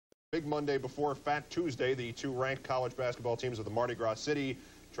Big Monday before Fat Tuesday, the two ranked college basketball teams of the Mardi Gras City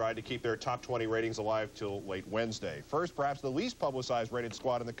tried to keep their top 20 ratings alive till late Wednesday. First, perhaps the least publicized rated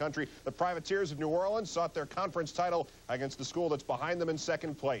squad in the country, the Privateers of New Orleans sought their conference title against the school that's behind them in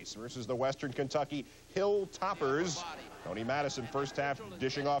second place versus the Western Kentucky Hilltoppers. Tony Madison first half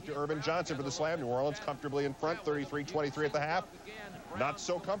dishing off to Urban Johnson for the slam. New Orleans comfortably in front, 33-23 at the half. Not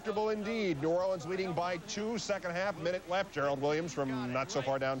so comfortable indeed. New Orleans leading by 2, second half, minute left. Gerald Williams from not so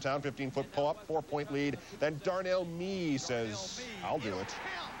far downtown, 15-foot pull-up, 4-point lead. Then Darnell Mee says, I'll do it.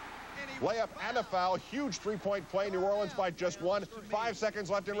 Layup and a foul, huge three-point play. New Orleans by just 1. 5 seconds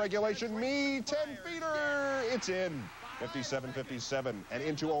left in regulation. Mee, 10-feeder, it's in. 57-57, and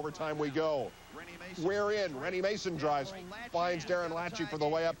into overtime we go. We're in. Rennie Mason drives, finds Darren Latchy for the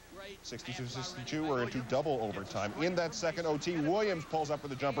layup. 62-62, we're into double overtime. In that second OT, Williams pulls up for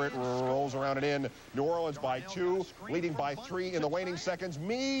the jumper. It rolls around and in. New Orleans by 2, leading by 3 in the waning seconds.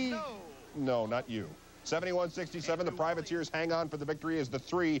 Mee, no, not you. 71-67, the Privateers hang on for the victory as the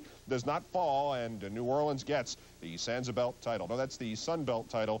 3 does not fall, and New Orleans gets the Sansa Belt title. No, that's the Sun Belt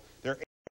title. They're